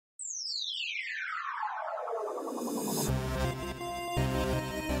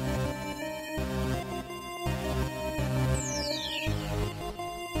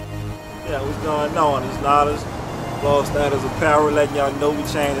Yeah, what's going on? It's Nodders, Boss Status Apparel, letting y'all know we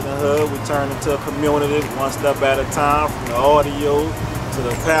changing the hood. We turning into a community one step at a time, from the audio to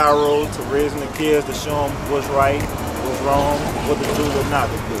the apparel to raising the kids to show them what's right, what's wrong, what to do, what not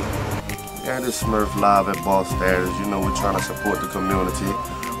to do. Yeah, this Smurf live at Boss Status. You know, we're trying to support the community.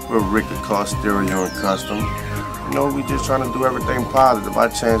 We're Ricky Car Stereo and Custom. You know, we just trying to do everything positive. I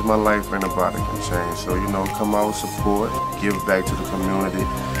changed my life, anybody can change. So, you know, come out, support, give back to the community.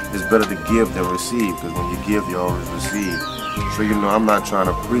 It's better to give than receive, because when you give, you always receive. So, you know, I'm not trying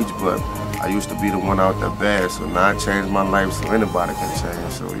to preach, but I used to be the one out there bad, so now I changed my life so anybody can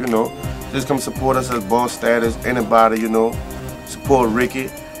change. So, you know, just come support us at Boss Status. Anybody, you know, support Ricky.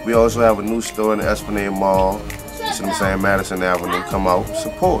 We also have a new store in the Esplanade Mall. You see what I'm saying? Madison Avenue. Come out,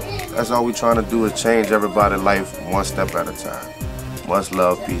 support. That's all we're trying to do, is change everybody's life one step at a time. Much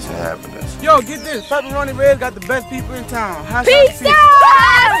love, peace, and happiness. Yo, get this. Pepperoni Red got the best people in town. Pizza! The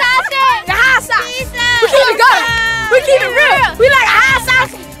hot sauce! We keep it going. We keep it real. We like a hot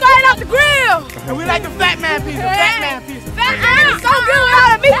sauce straight off the grill. And we like the Fat Man pizza. Fat Man pizza. Fat Man is so good with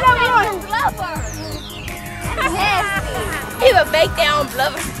all the meat pepperoni. Even bake their own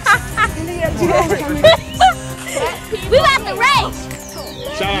blubber. We about to race.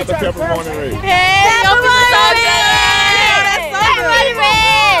 Shout out to Pepperoni Red. Hey, Pepperoni Red!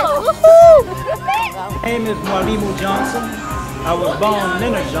 My name is Walimu Johnson. I was born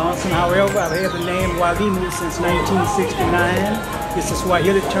Leonard Johnson. However, I've had the name Walimu since 1969. It's a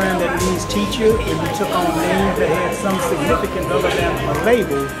Swahili term that means teacher, and we took on names that had some significance other than a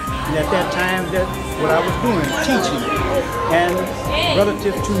label. And at that time, that's what I was doing, teaching. And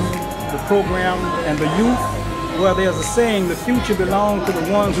relative to the program and the youth, well, there's a saying, the future belongs to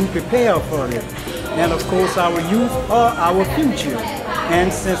the ones who prepare for it. And of course, our youth are our future.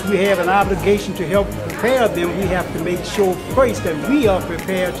 And since we have an obligation to help prepare them, we have to make sure first that we are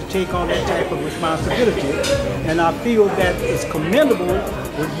prepared to take on that type of responsibility. And I feel that it's commendable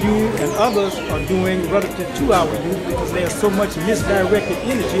what you and others are doing relative to our youth, because there's so much misdirected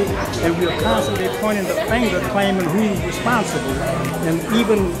energy, and we are constantly pointing the finger, claiming who's responsible. And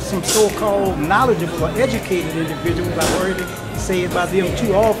even some so-called knowledgeable or educated individuals, I've heard it said by them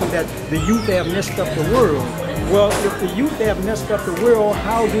too often that the youth have messed up the world. Well, if the youth have messed up the world,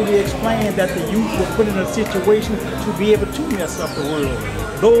 how do we explain that the youth were put in a situation to be able to mess up the world?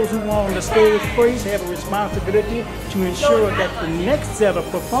 Those who are on the stage first have a responsibility to ensure that the next set of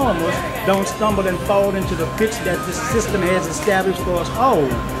performers don't stumble and fall into the pits that the system has established for us all.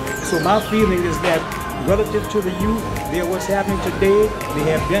 So my feeling is that relative to the youth, they're what's happening today, they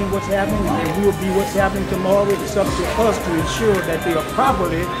have been what's happening, and will be what's happening tomorrow. It's up to us to ensure that they are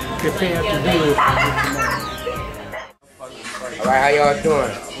properly prepared to deal with tomorrow. All right, how y'all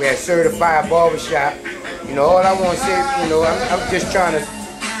doing? We're at Certified Barbershop. You know, all I want to say, you know, I'm just trying to,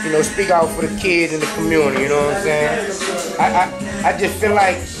 you know, speak out for the kids in the community, you know what I'm saying? I just feel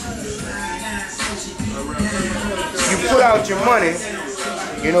like you put out your money,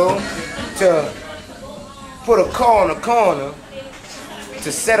 you know, to put a car on the corner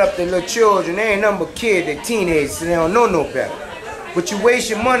to set up the little children. They ain't nothing but kids, they're teenagers, so they don't know no better. But you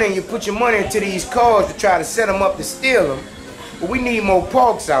waste your money and you put your money into these cars to try to set them up to steal them. But we need more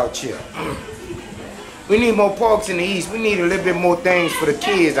parks out here. We need more parks in the East. We need a little bit more things for the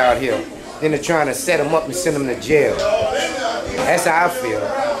kids out here than to trying to set them up and send them to jail. That's how I feel,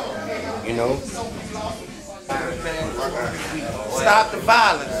 you know. Stop the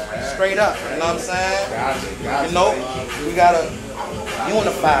violence, straight up, you know what I'm saying? You know, we gotta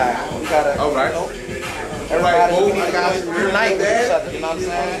unify, we gotta, you know, everybody, we need to unite with each other, you know what I'm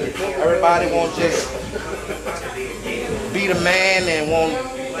saying? Everybody won't just be the man and won't, you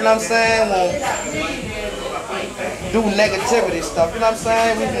know what I'm saying, won't do negativity stuff, you know what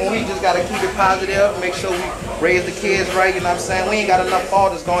I'm saying? We just gotta keep it positive, make sure we raise the kids right, you know what I'm saying? We ain't got enough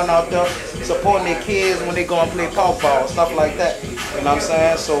fathers going out there supporting their kids when they go and play ball, stuff like that, you know what I'm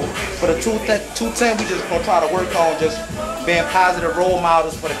saying? So for the 210, we just gonna try to work on just being positive role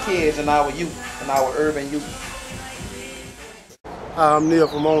models for the kids and our youth, and our urban youth. Hi, I'm Neil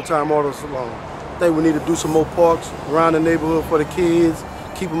from On Time Auto Salon. I think we need to do some more parks around the neighborhood for the kids,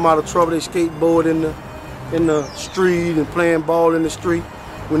 keep them out of trouble. They skateboard in the street and playing ball in the street.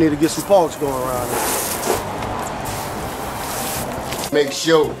 We need to get some parks going around here. Make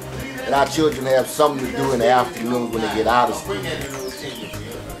sure that our children have something to do in the afternoon when they get out of school.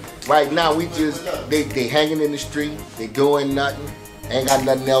 Right now, they hanging in the street, they doing nothing, ain't got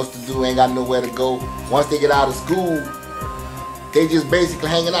nothing else to do, ain't got nowhere to go. Once they get out of school, they just basically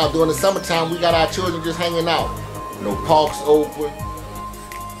hanging out. During the summertime, we got our children just hanging out. No parks open,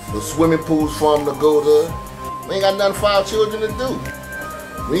 no swimming pools for them to go to. We ain't got nothing for our children to do.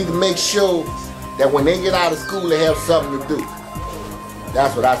 We need to make sure that when they get out of school, they have something to do.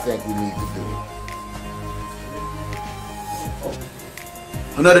 That's what I think we need to do.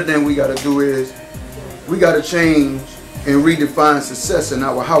 Another thing we got to do is we got to change and redefine success in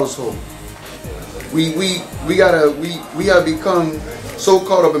our household. We gotta become so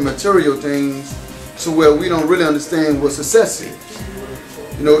caught up in material things to where we don't really understand what success is.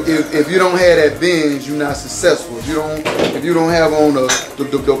 You know, if you don't have that Benz, you're not successful. If you don't have on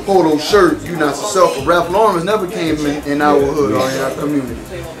the polo shirt, you're not successful. Ralph Lauren never came in our hood or in our community.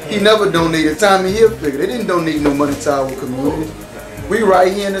 He never donated. Tommy Hilfiger, they didn't donate no money to our community. We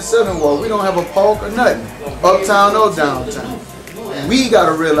right here in the Southern Ward. We don't have a park or nothing, uptown or downtown. We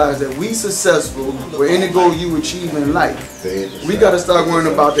gotta realize that we successful with any goal you achieve in life. We gotta start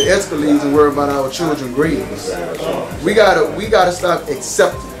worrying about the escalades and worry about our children's grades. We gotta stop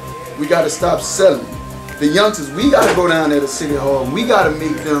accepting. We gotta stop selling. The youngsters, we gotta go down there to City Hall. We gotta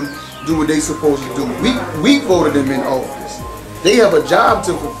make them do what they supposed to do. We voted them in office. They have a job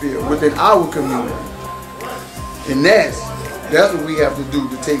to fulfill within our community, and that's what we have to do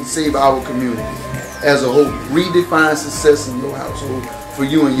to save our community as a whole. Redefine success in your household for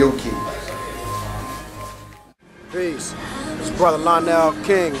you and your kids. Peace. It's Brother Lionel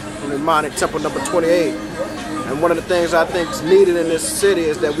King from the Demonic Temple number 28. And one of the things I think is needed in this city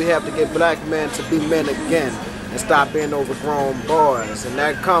is that we have to get black men to be men again and stop being overgrown boys. And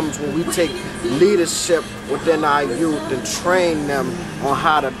that comes when we take leadership within our youth and train them on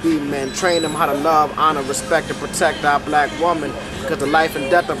how to be men, train them how to love, honor, respect, and protect our black woman, because the life and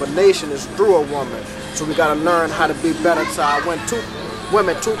death of a nation is through a woman. So we gotta learn how to be better to our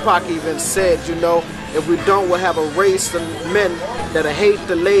women. Tupac even said, you know, if we don't, we'll have a race of men that'll hate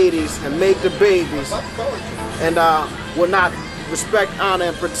the ladies and make the babies, and will not respect, honor,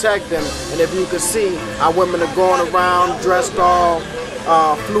 and protect them. And if you can see, our women are going around dressed all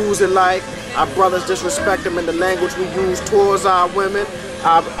floozy-like. Our brothers disrespect them in the language we use towards our women.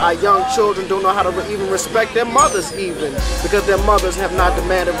 Our young children don't know how to even respect their mothers even, because their mothers have not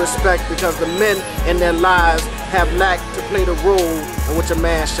demanded respect, because the men in their lives have lacked to play the role in which a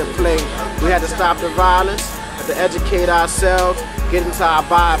man should play. We had to stop the violence, have to educate ourselves, get into our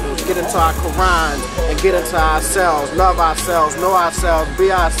Bibles, get into our Qurans, and get into ourselves, love ourselves, know ourselves,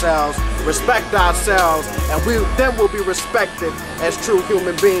 be ourselves, respect ourselves, and then we'll be respected as true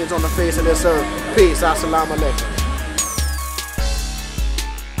human beings on the face of this earth. Peace. Assalamu alaikum.